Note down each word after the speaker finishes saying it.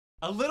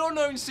A little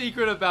known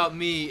secret about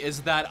me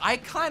is that I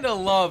kinda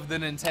love the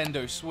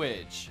Nintendo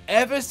Switch.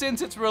 Ever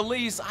since its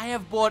release, I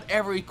have bought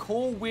every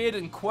cool, weird,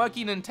 and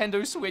quirky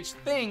Nintendo Switch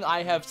thing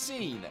I have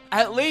seen.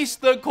 At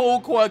least the cool,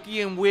 quirky,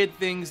 and weird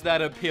things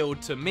that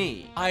appealed to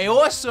me. I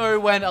also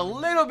went a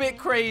little bit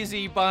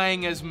crazy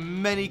buying as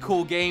many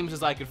cool games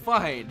as I could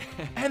find.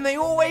 And they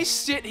always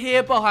sit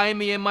here behind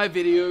me in my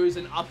videos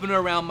and up and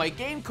around my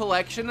game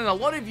collection, and a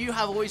lot of you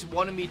have always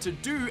wanted me to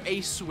do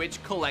a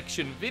Switch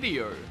collection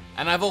video.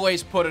 And I've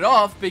always put it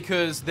off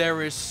because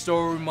there is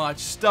so much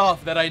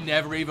stuff that I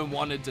never even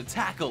wanted to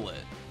tackle it.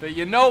 But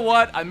you know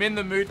what? I'm in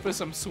the mood for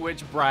some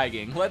Switch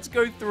bragging. Let's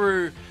go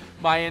through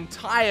my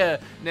entire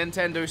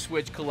Nintendo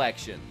Switch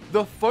collection.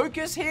 The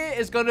focus here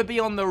is going to be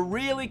on the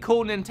really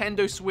cool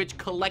Nintendo Switch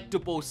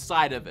collectible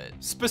side of it.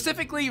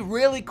 Specifically,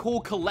 really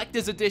cool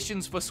collector's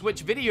editions for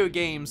Switch video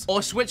games,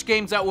 or Switch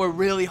games that were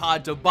really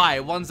hard to buy,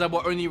 ones that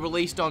were only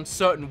released on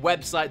certain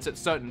websites at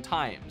certain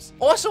times.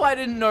 Also, I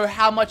didn't know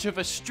how much of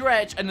a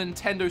stretch a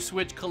Nintendo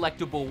Switch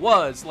collectible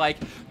was, like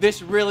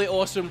this really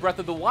awesome Breath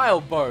of the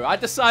Wild bow. I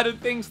decided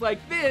things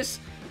like this,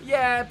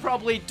 yeah,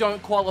 probably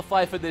don't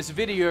qualify for this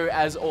video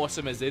as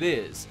awesome as it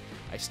is.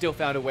 I still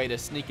found a way to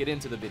sneak it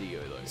into the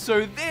video though.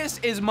 So this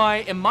is in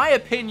my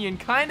opinion,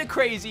 kinda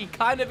crazy,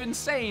 kind of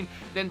insane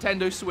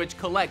Nintendo Switch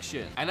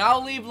collection. And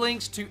I'll leave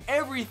links to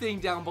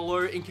everything down below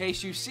in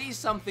case you see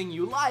something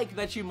you like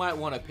that you might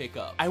want to pick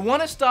up. I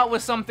want to start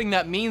with something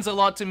that means a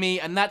lot to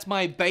me, and that's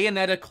my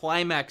Bayonetta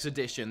Climax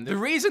Edition. The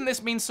reason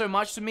this means so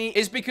much to me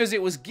is because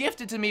it was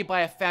gifted to me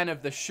by a fan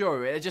of the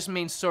show. It just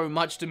means so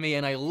much to me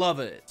and I love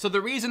it. So the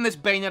reason this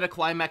Bayonetta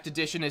Climax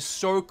Edition is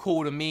so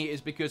cool to me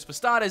is because, for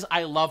starters,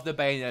 I love the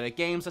Bayonetta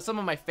games. They're some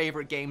of my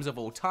favorite games of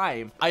all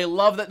time. I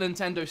love that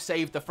Nintendo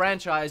saved the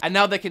franchise, and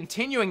now they're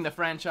continuing the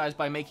franchise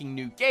by making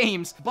new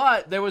games,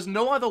 but there was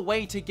no other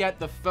way to get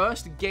the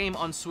first game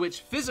on Switch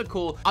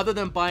physical other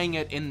than buying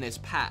it in this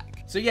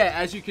pack. So yeah,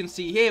 as you can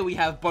see here, we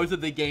have both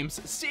of the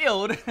games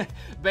sealed.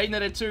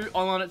 Bayonetta 2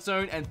 all on its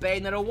own, and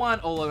Bayonetta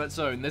 1 all on its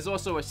own. There's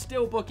also a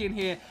steelbook in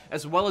here,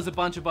 as well as a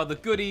bunch of other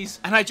goodies,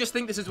 and I just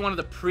think this is one of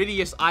the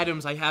prettiest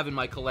items I have in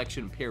my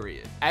collection,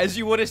 period. As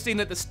you would have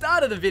seen at the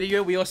start of the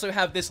video, we also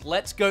have this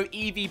Let's Go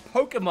Eevee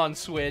Pokemon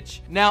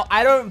Switch. Now,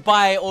 I don't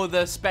buy all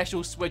the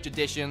special Switch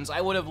editions. I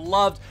would have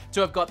loved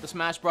to have got the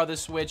Smash Brothers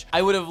Switch.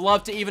 I would have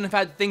loved to even have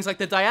had things like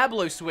the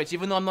Diablo Switch,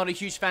 even though I'm not a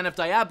huge fan of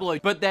Diablo,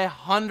 but they're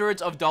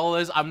hundreds of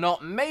dollars. I'm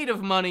not made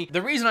of money.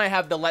 The reason I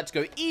have the Let's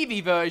Go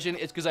Eevee version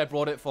is because I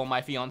brought it for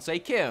my fiance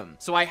Kim.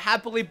 So I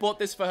happily bought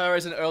this for her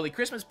as an early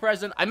Christmas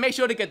present. I made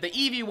sure to get the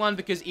Eevee one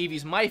because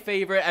Eevee's my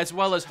favorite, as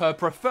well as her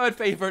preferred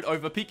favorite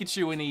over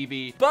Pikachu and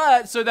Eevee.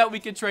 But so that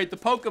we could trade the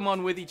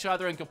Pokemon with each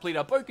other and complete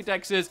our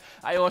Pokedexes,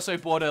 I also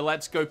bought a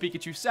Let's Go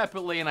Pikachu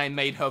separately, and I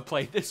made her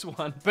play this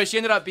one. But she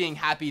ended up being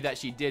happy that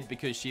she did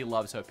because she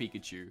loves her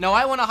Pikachu. Now,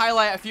 I want to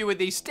highlight a few of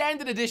these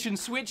standard edition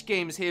Switch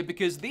games here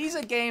because these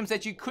are games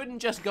that you couldn't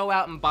just go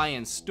out and buy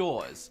in stores.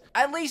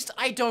 At least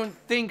I don't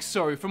think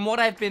so, from what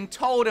I've been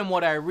told and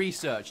what I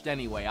researched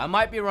anyway. I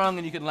might be wrong,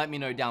 and you can let me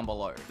know down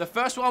below. The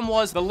first one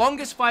was The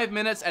Longest 5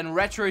 Minutes and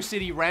Retro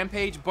City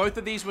Rampage. Both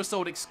of these were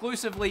sold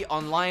exclusively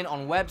online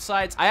on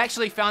websites. I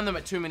actually found them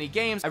at Too Many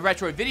Games, a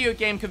retro video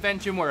game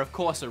convention where of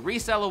course a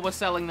reseller was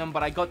selling them,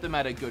 but I got them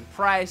at a good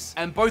price.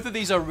 And both of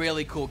these are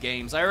really cool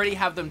games. I already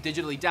have them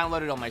digitally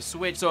downloaded on my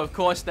Switch, so of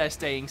course they're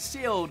staying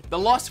sealed. The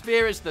Lost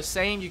Sphere is the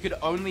same. You could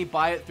only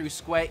buy it through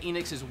Square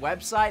Enix's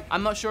website.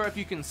 I'm not sure if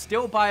you can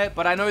still buy it,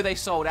 but I know they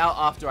sold out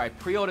after I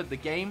pre-ordered the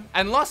game.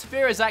 And Lost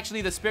Sphere is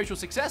actually the spiritual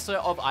successor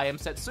of I Am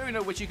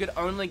Setsuna, which you could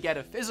only get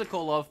a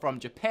physical of from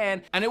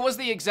Japan. And it was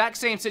the exact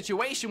same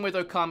situation with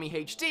Okami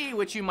HD,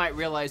 which you might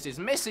realize is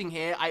missing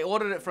here. I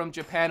ordered it from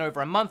Japan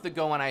over a month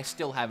ago and I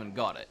still haven't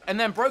got it. And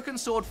then Broken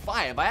Sword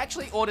 5. I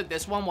actually ordered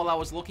this one while I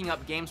was looking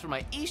up games for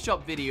my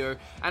eShop video,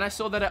 and I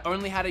saw that it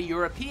only had a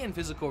European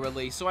physical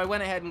release, so I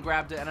went ahead and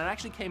grabbed it, and it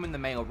actually came in the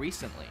mail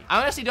recently.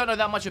 I honestly don't know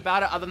that much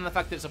about it other than the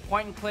fact that it's a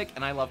point and click,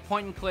 and I love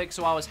point and click,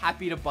 so I was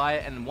happy to buy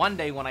it, and one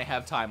day when I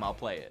have time, I'll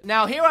play it.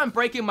 Now, here I'm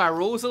breaking my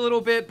rules a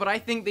little bit, but I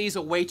think these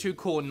are way too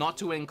cool not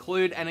to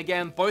include, and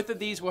again, both of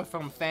these were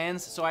from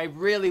fans, so I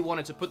really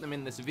wanted to put them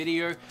in this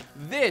video.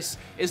 This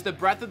is the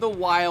Breath of the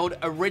Wild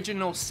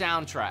original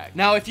soundtrack.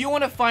 Now, if you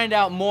want to find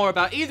out more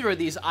about either of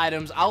these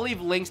items, I'll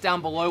leave links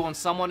down below on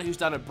someone who's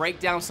done a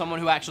breakdown, someone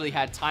who actually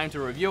had time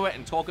to review it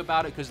and talk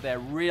about it, because they're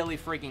really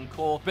freaking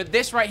cool. But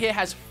this right here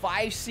has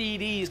 5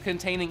 CDs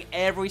containing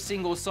every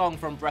single song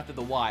from Breath of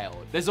the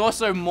Wild. There's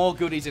also more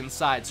goodies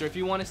inside, so if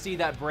you want to see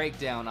that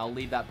breakdown, I'll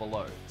leave that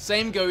below.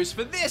 Same goes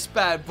for this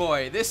bad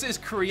boy. This is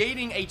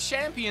Creating a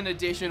Champion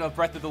edition of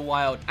Breath of the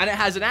Wild, and it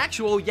has an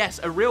actual, yes,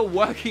 a real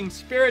working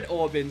spirit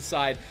orb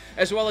inside,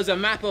 as well as a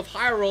map of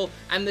Hyrule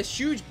and this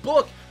huge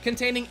book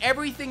containing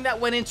everything that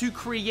went into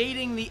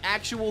creating the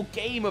actual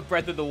game of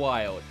Breath of the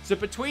Wild. So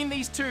between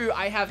these two,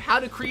 I have how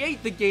to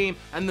create the game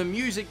and the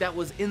music that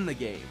was in the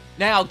game.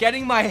 Now,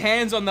 getting my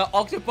hands on the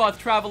Octopath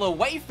Traveler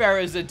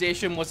Wayfarers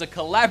Edition was a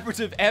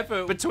collaborative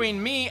effort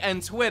between me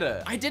and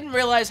Twitter. I didn't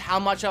realize how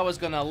much I was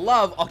gonna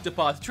love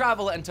Octopath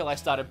Traveler until I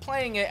started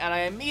playing it, and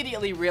I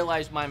immediately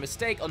realized my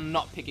mistake on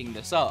not picking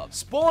this up.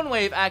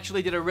 Spawnwave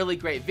actually did a really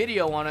great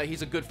video on it.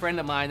 He's a good friend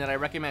of mine, and I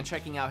recommend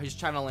checking out his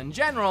channel in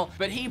general,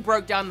 but he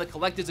broke down the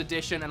collector's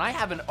edition, and I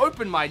haven't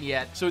opened mine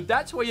yet, so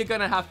that's where you're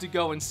gonna have to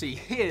go and see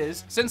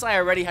his. Since I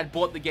already had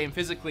bought the game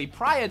physically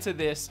prior to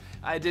this,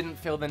 I didn't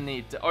feel the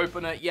need to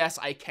open it. Yes,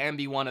 I can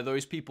be one of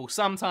those people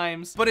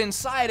sometimes, but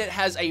inside it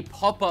has a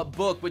pop-up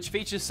book which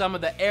features some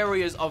of the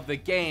areas of the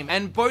game,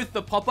 and both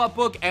the pop-up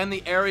book and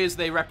the areas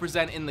they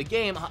represent in the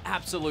game are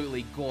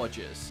absolutely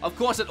gorgeous. Of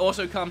course, it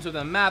also comes with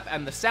a map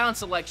and the sound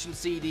selection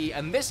CD,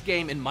 and this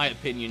game, in my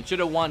opinion, should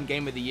have won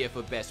Game of the Year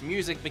for Best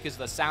Music because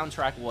the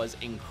soundtrack was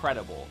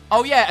incredible.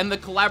 Oh yeah, and the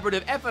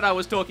collaborative effort I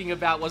was talking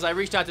about was I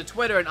reached out to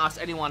Twitter and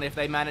asked anyone if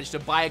they managed to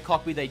buy a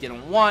copy they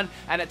didn't want,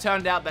 and it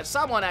turned out that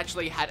someone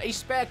actually had a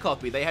spare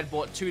copy. They had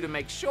bought 2 to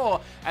make sure,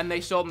 and they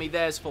sold me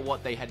theirs for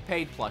what they had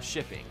paid plus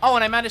shipping. Oh,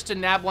 and I managed to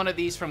nab one of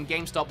these from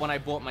GameStop when I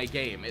bought my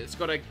game. It's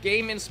got a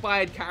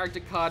game-inspired character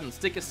card and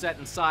sticker set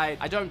inside.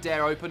 I don't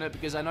dare open it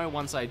because I know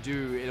once I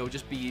do, it'll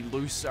just be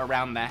loose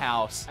around the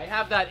house. I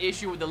have that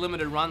issue with the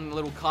limited run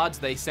little cards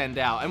they send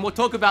out, and we'll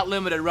talk about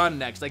limited run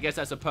next. I guess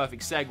that's a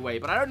perfect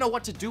segue, but I don't know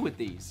what to do with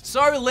these.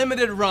 So,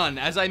 limited run.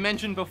 As I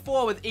mentioned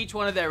before, with each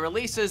one of their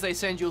releases, they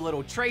send you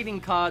little trading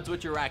cards,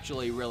 which are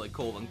actually really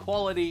cool and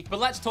quality. But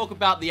let's talk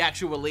about the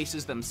actual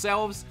releases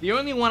themselves. The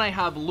only one I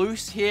have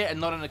loose here and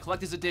not in a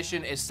collector's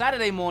edition is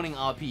Saturday Morning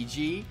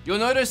RPG. You'll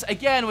notice,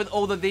 again, with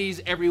all of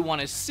these, everyone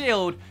is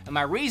sealed, and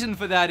my reason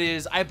for that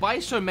is I buy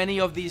so many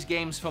of these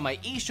games for my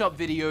eShop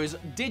videos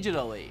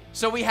digitally.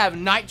 So we have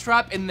Night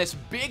Trap in this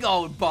big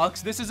old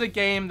box. This is a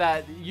game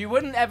that you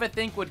wouldn't ever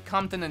think would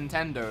come to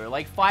Nintendo.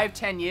 Like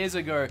 5-10 years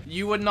ago,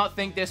 you would not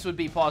think this would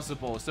be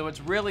possible, so it's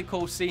really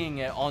cool seeing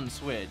it on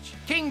Switch.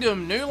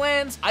 Kingdom New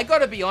Lands, I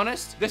gotta be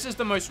honest, this is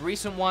the most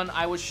recent one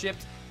I was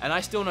shipped, and I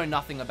still know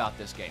nothing about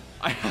this game.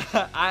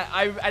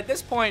 At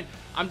this point,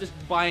 I'm just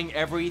buying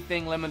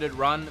everything limited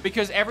run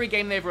because every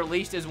game they've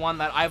released is one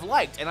that I've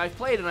liked and I've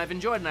played and I've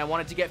enjoyed and I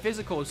wanted to get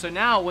physical. So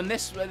now when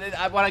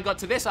I got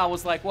to this, I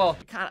was like, well,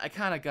 I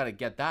kind of gotta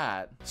get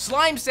that.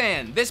 Slime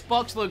Sand. This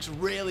box looks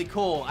really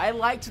cool. I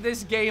liked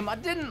this game. I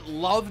didn't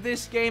love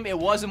this game. It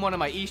was in one of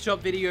my eShop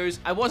videos.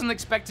 I wasn't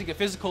expecting a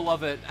physical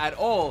of it at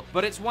all,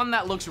 but it's one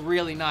that looks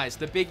really nice.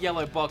 The big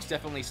yellow box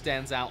definitely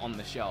stands out on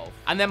the shelf.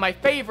 And then my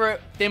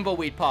favorite,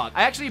 Thimbleweed Park.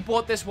 I actually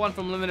bought this one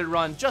from limited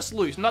run just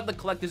loose, not the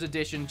collector's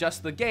edition,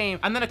 just the game.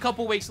 And then a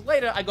couple weeks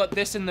later, I got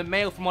this in the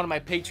mail from one of my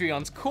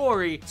Patreons,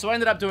 Corey. So I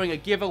ended up doing a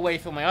giveaway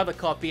for my other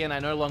copy and I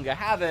no longer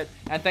have it.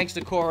 And thanks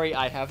to Corey,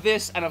 I have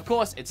this. And of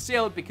course, it's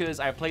sealed because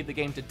I played the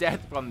game to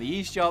death from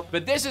the eShop.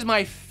 But this is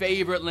my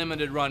favorite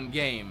limited run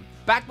game.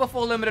 Back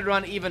before Limited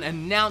Run even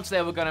announced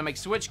they were going to make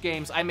Switch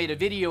games, I made a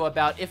video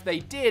about if they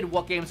did,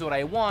 what games would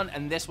I want,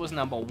 and this was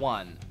number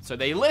 1. So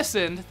they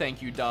listened,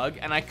 thank you Doug,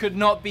 and I could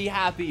not be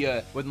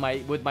happier with my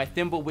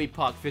Thimbleweed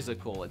Park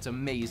physical. It's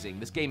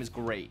amazing. This game is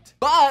great.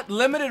 But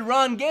Limited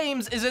Run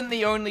Games isn't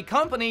the only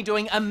company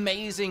doing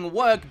amazing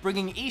work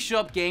bringing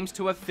eShop games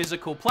to a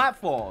physical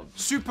platform.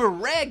 Super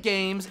Rare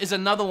Games is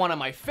another one of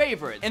my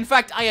favorites. In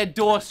fact, I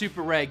adore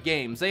Super Rare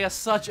Games. They are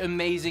such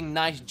amazing,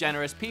 nice,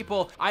 generous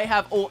people. I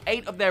have all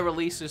 8 of their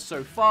releases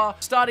so far,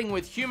 starting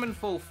with Human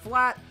Fall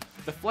Flat,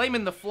 The Flame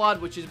in the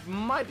Flood, which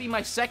might be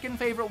my second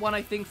favorite one,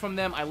 I think, from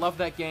them. I love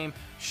that game.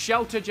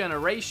 Shelter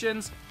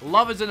Generations,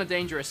 Lovers in a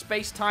Dangerous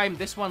Space-Time.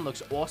 This one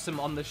looks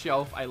awesome on the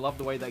shelf. I love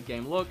the way that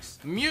game looks.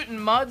 Mutant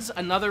Mudds,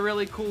 another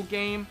really cool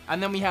game.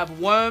 And then we have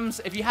Worms.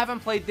 If you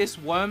haven't played this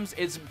Worms,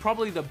 it's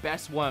probably the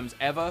best Worms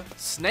ever.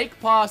 Snake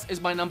Pass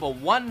is my number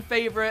 1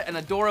 favorite, an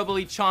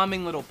adorably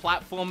charming little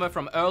platformer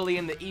from early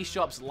in the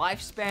eShop's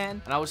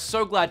lifespan. And I was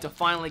so glad to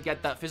finally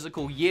get that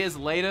physical years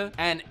later.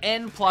 And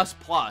N++,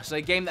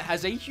 a game that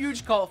has a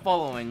huge cult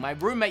following. My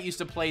roommate used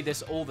to play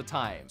this all the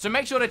time. So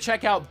make sure to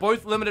check out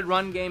both Limited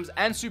Run games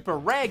and Super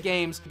Rare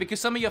games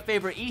because some of your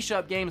favorite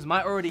eShop games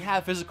might already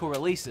have physical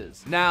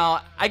releases.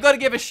 Now, I gotta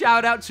give a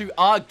shout out to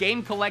our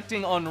game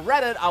collecting on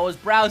Reddit. I was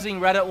browsing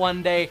Reddit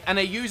one day and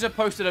a user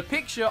posted a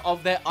picture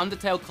of their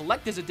Undertale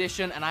Collector's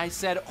Edition and I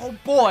said, oh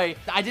boy,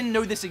 I didn't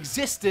know this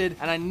existed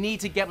and I need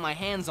to get my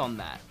hands on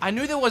that. I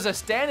knew there was a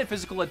standard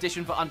physical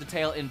edition for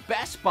Undertale in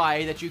Best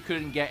Buy that you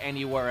couldn't get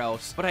anywhere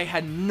else, but I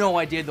had no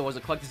idea there was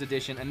a collector's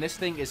edition and this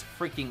thing is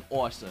freaking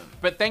awesome.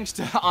 But thanks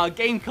to our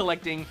game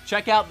collecting,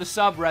 check out the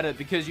subreddit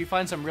because you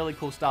find some really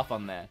cool stuff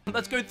on there.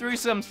 Let's go through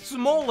some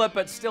smaller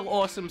but still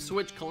awesome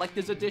Switch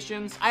collector's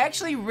editions. I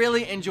actually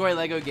really enjoy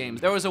LEGO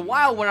games. There was a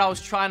while where I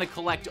was trying to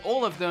collect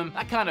all of them.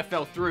 That kind of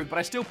fell through, but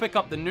I still pick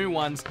up the new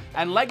ones,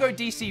 and LEGO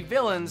DC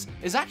Villains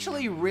is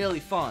actually really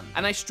fun.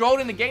 And I strolled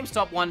into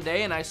GameStop one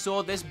day and I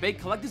saw this big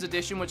collector's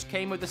edition which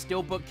came with a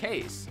steelbook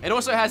case. It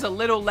also has a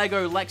little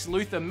LEGO Lex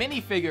Luthor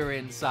minifigure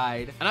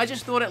inside, and I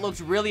just thought it looked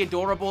really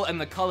adorable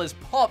and the colors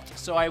popped,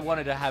 so I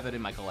wanted to have it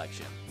in my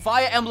collection.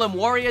 Fire Emblem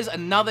Warriors,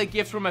 another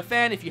gift from a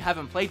fan. If you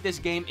haven't played this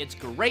game, it's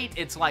great.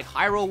 It's like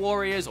Hyrule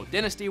Warriors or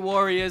Dynasty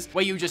Warriors,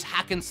 where you just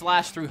hack and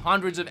slash through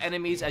hundreds of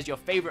enemies as your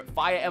favorite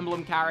Fire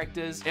Emblem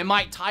characters. It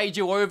might tide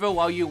you over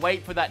while you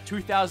wait for that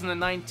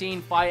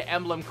 2019 Fire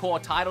Emblem core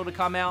title to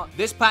come out.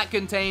 This pack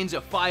contains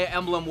a Fire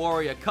Emblem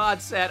Warrior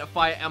card set, a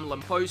Fire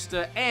Emblem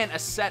poster, and a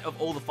set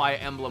of all the Fire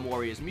Emblem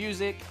Warriors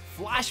music.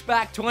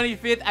 Flashback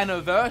 25th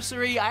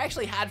anniversary. I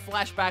actually had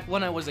Flashback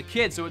when I was a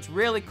kid, so it's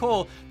really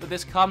cool that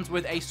this comes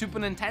with a Super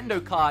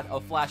Nintendo card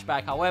of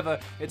Flashback. However,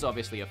 it's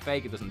obviously a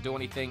fake. It doesn't do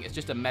anything. It's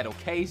just a metal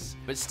case.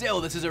 But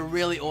still, this is a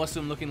really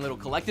awesome looking little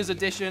collector's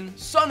edition.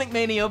 Sonic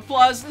Mania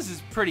Plus. This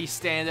is pretty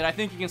standard. I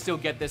think you can still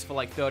get this for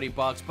like 30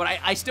 bucks, but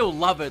I still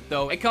love it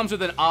though. It comes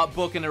with an art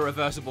book and a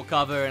reversible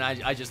cover, and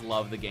I just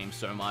love the game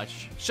so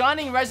much.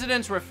 Shining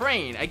Residence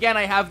Refrain. Again,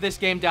 I have this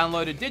game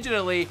downloaded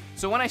digitally,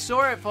 so when I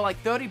saw it for like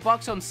 30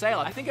 bucks on sale,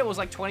 I think it was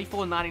like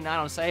 $24.99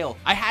 on sale,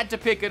 I had to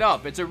pick it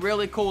up. It's a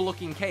really cool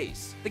looking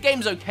case. The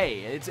game's okay.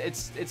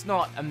 It's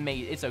not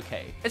amazing. It's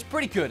okay. It's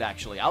pretty good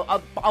actually.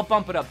 I'll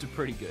bump it up to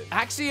pretty good.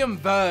 Axiom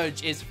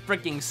Verge is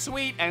freaking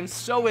sweet, and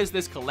so is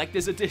this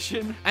collector's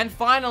edition. And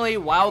finally,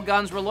 Wild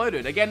Guns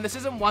Reloaded. Again, this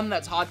isn't one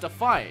that's hard to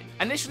find.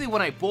 Initially,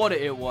 when I bought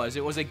it, it was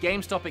a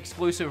GameStop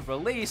exclusive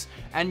release,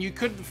 and you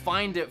couldn't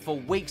find it for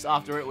weeks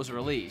after it was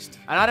released.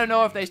 And I don't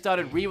know if they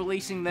started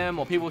re-releasing them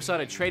or people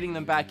started trading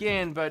them back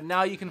in, but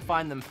now you can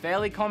find them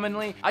fairly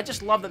commonly. I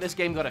just love that this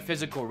game got a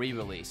physical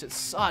re-release. It's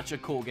such a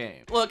cool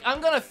game. Look,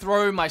 I'm gonna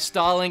throw my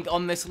Starlink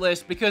on this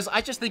list because I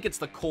just think it's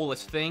the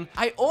coolest thing.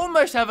 I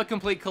almost have a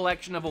complete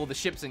collection of all the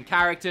ships and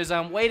characters.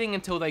 I'm waiting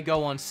until they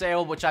go on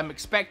sale, which I'm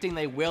expecting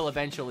they will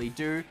eventually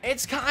do.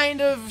 It's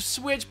kind of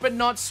Switch, but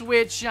not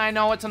Switch. I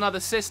know it's on other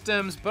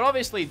systems, but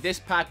obviously this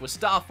pack with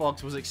Star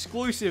Fox was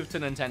exclusive to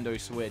Nintendo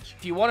Switch.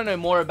 If you want to know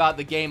more about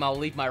the game, I'll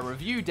leave my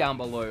review down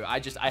below.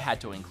 I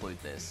had to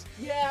include this.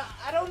 Yeah,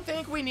 I don't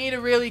think we need to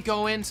really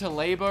go into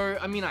Labo.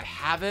 I mean, I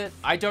have it.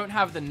 I don't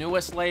have the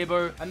newest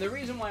Labo, and the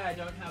reason why I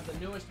don't have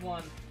the newest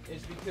one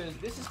is because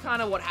this is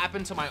kind of what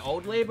happened to my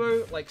old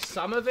Labo. Like,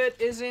 some of it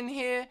is in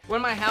here. When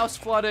my house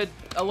flooded,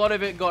 a lot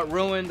of it got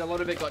ruined, a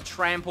lot of it got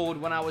trampled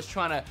when I was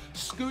trying to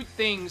scoot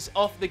things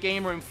off the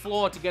game room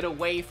floor to get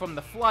away from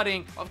the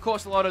flooding. Of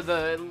course, a lot of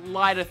the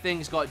lighter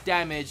things got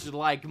damaged,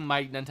 like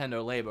my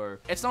Nintendo Labo.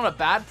 It's not a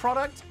bad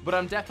product, but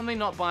I'm definitely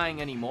not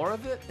buying any more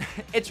of it.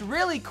 It's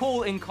really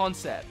cool in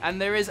concept, and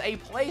there is a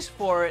place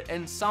for it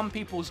in some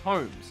people's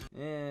homes.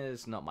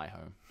 It's not my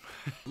home.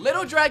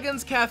 Little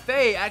Dragon's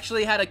Cafe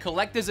actually had a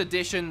collector's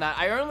edition that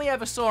I only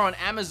ever saw on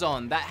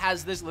Amazon that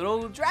has this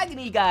little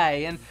dragony guy,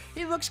 and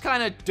he looks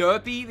kind of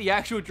derpy. The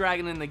actual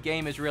dragon in the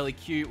game is really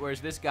cute,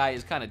 whereas this guy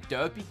is kind of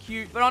derpy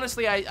cute. But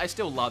honestly, I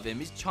still love him.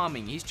 He's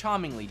charming. He's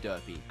charmingly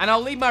derpy. And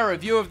I'll leave my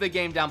review of the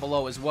game down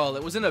below as well.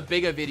 It was in a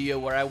bigger video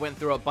where I went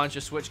through a bunch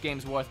of Switch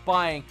games worth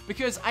buying,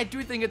 because I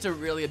do think it's a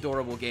really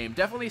adorable game.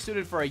 Definitely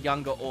suited for a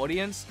younger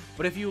audience,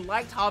 but if you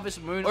liked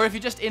Harvest Moon, or if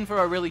you're just in for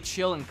a really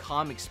chill and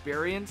calm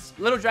experience,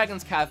 Little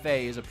Dragon's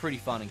Cafe is a pretty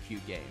fun and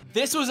cute game.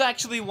 This was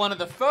actually one of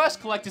the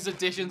first collector's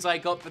editions I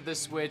got for the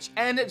Switch,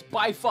 and it's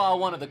by far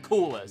one of the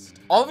coolest.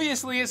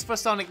 Obviously, it's for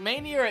Sonic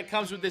Mania. It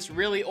comes with this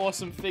really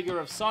awesome figure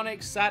of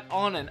Sonic sat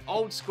on an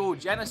old school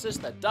Genesis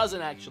that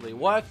doesn't actually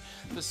work.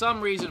 For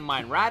some reason,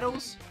 mine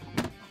rattles.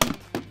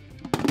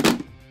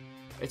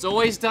 It's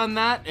always done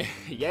that.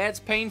 Yeah, it's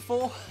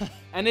painful.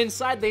 And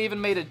inside they even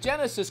made a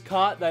Genesis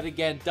cart that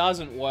again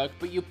doesn't work,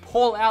 but you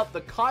pull out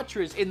the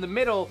cartridge in the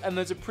middle and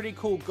there's a pretty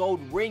cool gold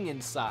ring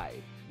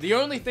inside. The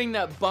only thing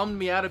that bummed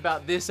me out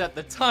about this at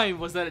the time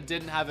was that it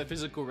didn't have a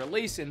physical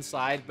release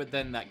inside, but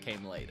then that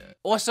came later.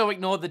 Also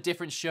ignore the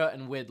different shirt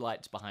and weird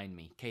lights behind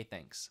me. Okay,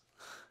 thanks.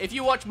 If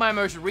you watched my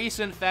most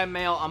recent fan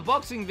mail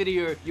unboxing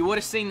video, you would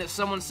have seen that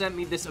someone sent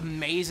me this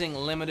amazing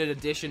limited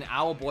edition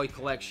Owlboy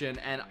collection,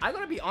 and I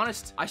gotta be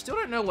honest, I still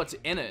don't know what's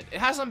in it. It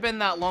hasn't been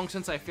that long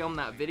since I filmed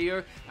that video,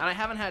 and I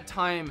haven't had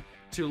time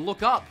to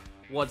look up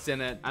what's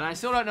in it, and I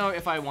still don't know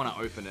if I want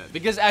to open it,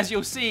 because as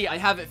you'll see, I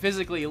have it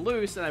physically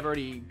loose, and I've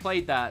already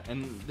played that,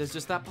 and there's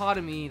just that part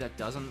of me that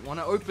doesn't want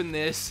to open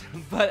this.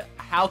 But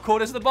how cool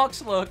does the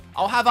box look?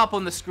 I'll have up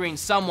on the screen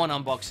someone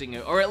unboxing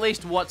it, or at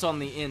least what's on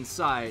the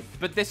inside,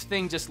 but this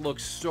thing just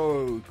looks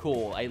so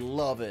cool. I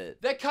love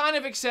it. They're kind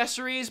of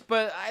accessories,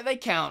 but they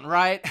count,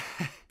 right?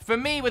 For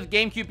me, with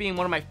GameCube being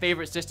one of my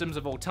favorite systems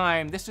of all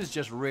time, this is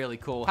just really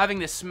cool. Having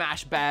this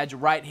Smash badge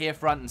right here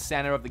front and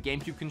center of the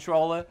GameCube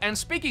controller. And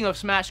speaking of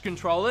Smash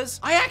controllers,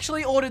 I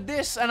actually ordered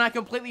this and I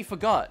completely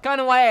forgot. Kind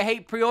of why I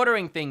hate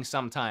pre-ordering things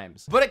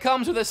sometimes. But it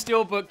comes with a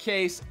steelbook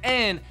case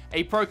and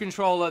a Pro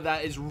Controller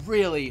that is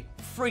really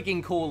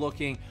freaking cool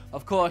looking.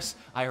 Of course,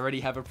 I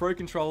already have a Pro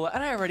Controller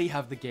and I already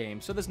have the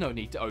game, so there's no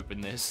need to open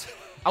this.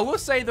 I will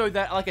say though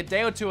that like a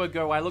day or two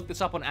ago, I looked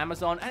this up on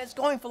Amazon and it's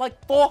going for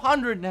like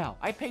 $400 now.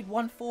 I paid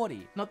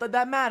 $140. Not that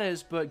that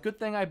matters, but good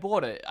thing I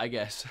bought it, I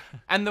guess.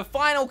 And the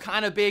final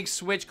kind of big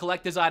Switch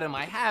collector's item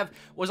I have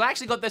was I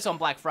actually got this on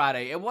Black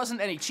Friday. It wasn't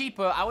any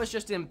cheaper. I was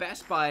just in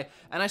Best Buy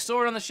and I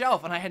saw it on the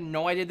shelf and I had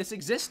no idea this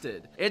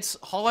existed. It's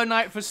Hollow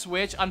Knight for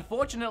Switch.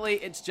 Unfortunately,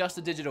 it's just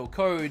a digital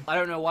code. I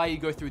don't know why you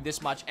go through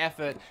this much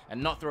effort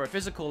and not throw a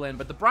physical in,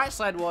 but the bright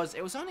side was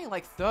it was only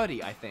like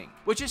 $30, I think,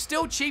 which is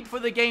still cheap for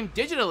the game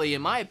digitally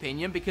in my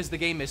opinion because the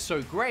game is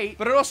so great.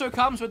 But it also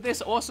comes with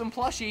this awesome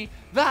plushie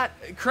that,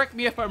 correct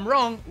me if I'm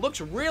wrong,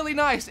 looks really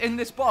nice in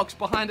this box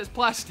behind its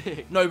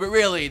plastic. No, but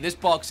really, this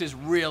box is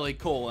really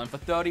cool, and for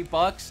 30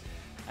 bucks,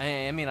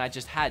 I mean, I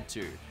just had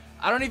to.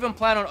 I don't even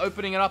plan on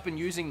opening it up and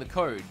using the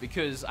code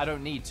because I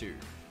don't need to.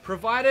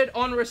 Provided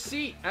on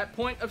receipt at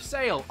point of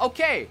sale.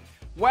 Okay,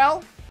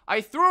 well,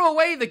 I threw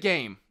away the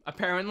game,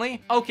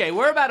 apparently. Okay,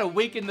 we're about a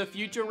week in the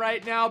future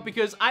right now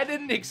because I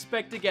didn't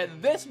expect to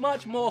get this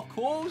much more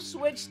cool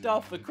Switch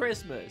stuff for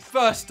Christmas.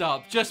 First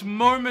up, just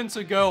moments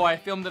ago, I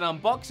filmed an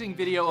unboxing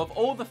video of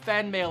all the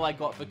fan mail I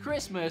got for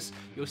Christmas.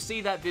 You'll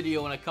see that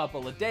video in a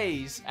couple of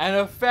days. And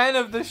a fan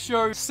of the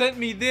show sent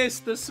me this,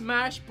 the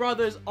Smash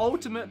Brothers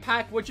Ultimate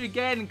Pack, which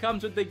again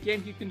comes with the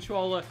GameCube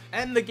controller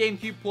and the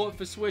GameCube port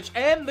for Switch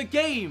and the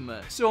game.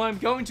 So I'm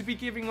going to be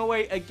giving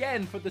away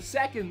again for the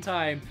second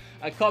time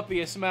a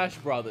copy of Smash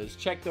Brothers.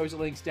 Check those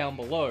links down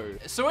below.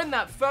 So in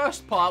that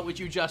first part, which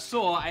you just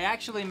saw, I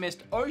actually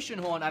missed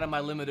Oceanhorn out of my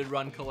limited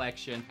run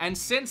collection. And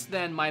since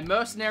then, my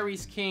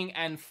Mercenaries King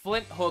and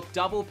Flint Hook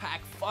double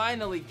pack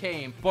finally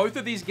came. Both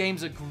of these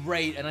games are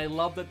great, and I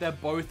love that they're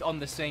both on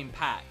the same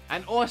pack.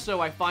 And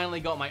also, I finally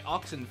got my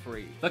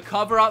Oxenfree. The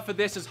cover art for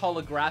this is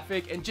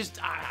holographic, and just,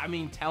 I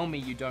mean, tell me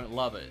you don't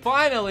love it.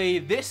 Finally,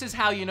 this is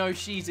how you know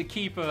she's a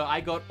keeper.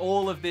 I got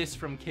all of this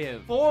from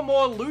Kiv. 4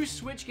 more loose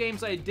Switch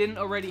games I didn't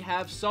already have.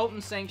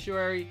 Sultan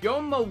Sanctuary,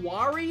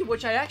 Yomawari,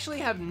 which I actually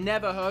have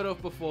never heard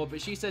of before, but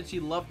she said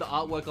she loved the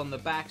artwork on the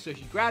back, so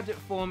she grabbed it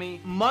for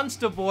me.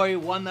 Monster Boy,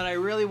 one that I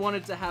really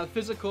wanted to have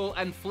physical,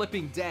 and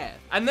Flipping Death.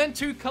 And then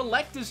 2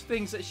 collector's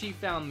things that she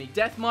found me.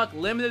 Deathmark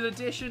Limited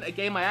Edition, a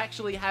game I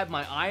actually have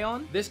my eye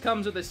on. This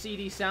comes with a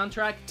CD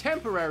soundtrack,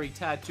 temporary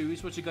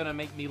tattoos, which are gonna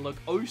make me look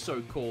oh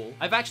so cool.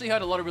 I've actually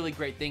heard a lot of really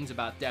great things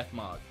about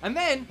Deathmark. And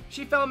then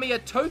she found me a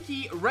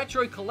Toki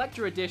Retro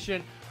Collector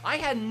Edition. I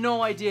had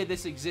no idea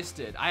this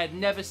existed. I had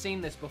never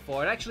seen this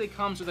before. It actually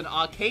comes with an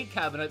arcade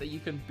cabinet that you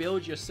can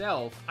build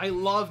yourself. I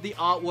love the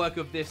artwork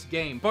of this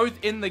game, both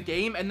in the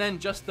game and then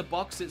just the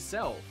box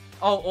itself.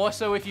 Oh,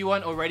 also, if you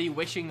weren't already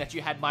wishing that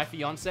you had my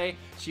fiance,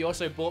 she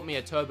also bought me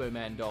a Turbo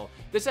Man doll.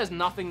 This has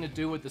nothing to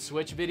do with the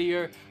Switch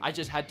video. I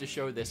just had to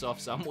show this off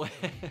somewhere.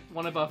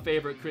 One of our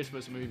favorite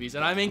Christmas movies,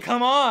 and I mean,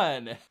 come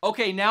on!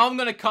 Okay, now I'm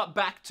gonna cut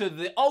back to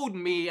the old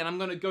me, and I'm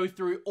gonna go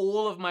through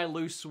all of my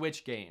loose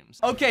Switch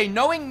games. Okay,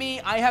 knowing me,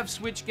 I have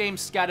Switch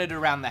games scattered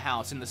around the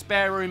house, in the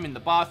spare room, in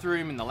the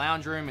bathroom, in the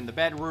lounge room, in the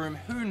bedroom,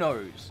 who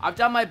knows? I've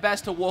done my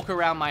best to walk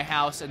around my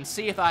house and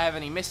see if I have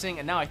any missing,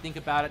 and now I think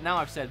about it, now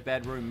I've said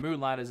bedroom,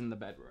 Moonlighters in the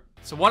bedroom.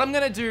 So what I'm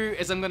gonna do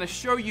is I'm gonna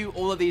show you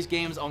all of these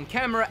games on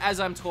camera as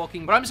I'm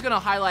talking, but I'm just gonna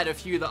highlight a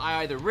few that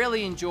I either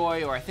really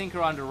enjoy or I think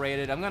are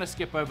underrated. I'm gonna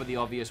skip over the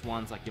obvious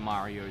ones like your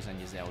Marios and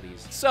your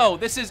Zeldas. So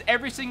this is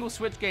every single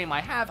Switch game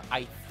I have,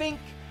 I think.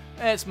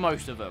 It's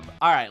most of them.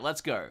 All right,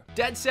 let's go.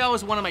 Dead Cell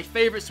is one of my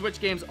favorite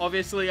Switch games,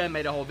 obviously. I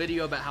made a whole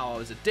video about how I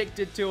was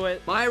addicted to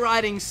it. My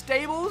Riding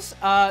Stables,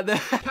 the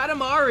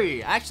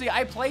Katamari. Actually,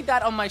 I played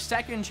that on my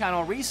second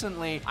channel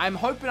recently. I'm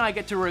hoping I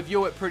get to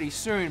review it pretty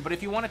soon, but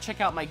if you want to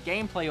check out my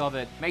gameplay of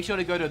it, make sure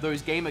to go to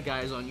Those Gamer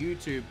Guys on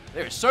YouTube.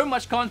 There's so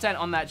much content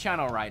on that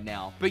channel right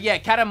now. But yeah,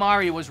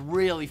 Katamari was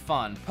really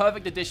fun.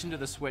 Perfect addition to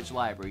the Switch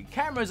library.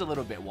 Camera's a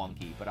little bit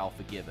wonky, but I'll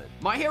forgive it.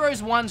 My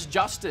Heroes 1's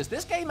Justice.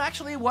 This game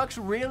actually works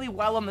really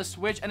well on the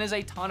Switch and is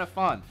a ton of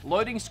fun.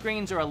 Loading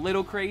screens are a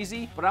little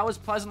crazy, but I was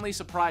pleasantly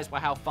surprised by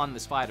how fun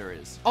this fighter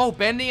is. Oh,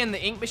 Bendy and the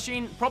Ink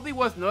Machine, probably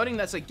worth noting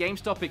that's a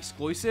GameStop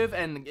exclusive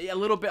and a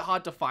little bit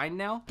hard to find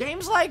now.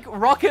 Games like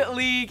Rocket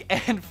League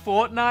and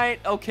Fortnite,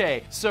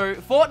 okay, so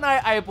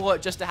Fortnite I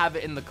bought just to have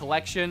it in the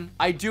collection.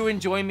 I do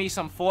enjoy me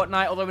some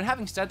Fortnite, although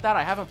having said that,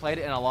 I haven't played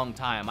it in a long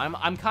time.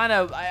 I'm kind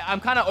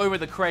of over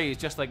the craze,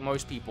 just like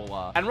most people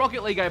are. And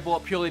Rocket League I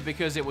bought purely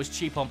because it was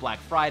cheap on Black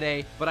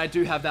Friday, but I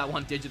do have that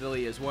one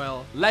digitally as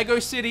well. Lego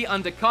City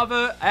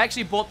Undercover. I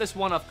actually bought this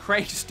one off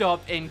Craigstop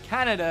in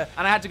Canada,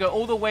 and I had to go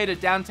all the way to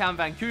downtown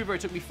Vancouver.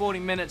 It took me 40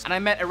 minutes, and I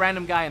met a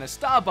random guy in a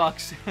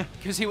Starbucks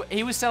because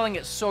he was selling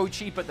it so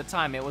cheap at the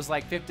time. It was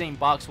like 15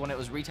 bucks when it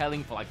was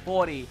retailing for like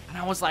 40, and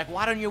I was like,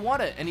 why don't you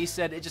want it? And he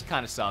said, it just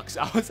kind of sucks.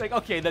 I was like,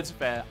 okay, that's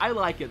fair. I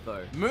like it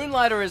though.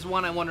 Moonlighter is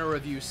one I want to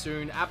review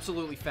soon.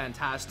 Absolutely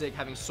fantastic.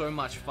 Having so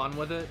much fun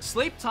with it.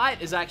 Sleep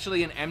Tight is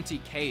actually an empty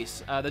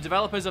case. The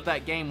developers of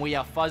that game, We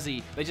Are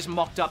Fuzzy, they just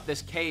mocked up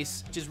this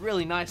case, which is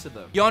really nice of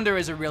them. Yonder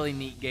is a really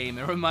neat game.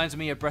 It reminds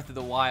me of Breath of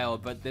the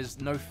Wild, but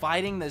there's no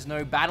fighting, there's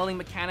no battling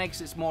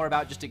mechanics. It's more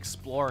about just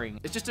exploring.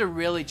 It's just a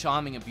really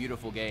charming and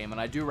beautiful game, and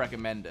I do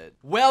recommend it.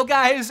 Well,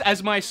 guys,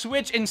 as my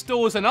Switch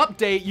installs an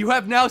update, you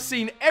have now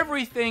seen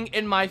everything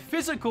in my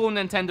physical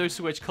Nintendo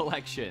Switch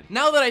collection.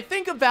 Now that I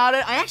think about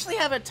it, I actually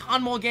have a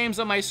ton more games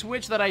on my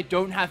Switch that I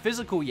don't have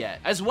physical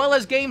yet, as well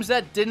as games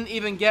that didn't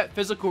even get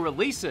physical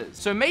releases.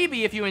 So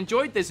maybe if you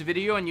enjoyed this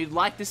video and you'd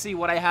like to see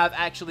what I have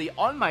actually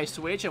on my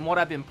Switch and what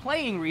I've been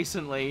playing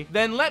recently,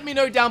 then let me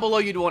know down below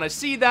you'd want to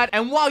see that.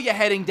 And while you're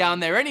heading down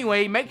there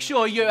anyway, make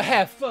sure you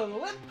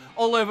flip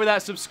all over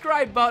that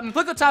subscribe button.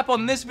 Click or tap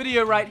on this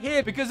video right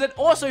here because it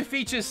also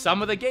features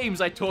some of the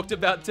games I talked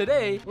about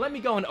today. Let me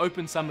go and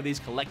open some of these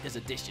collector's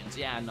editions.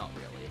 Yeah, not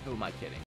really. Who am I kidding?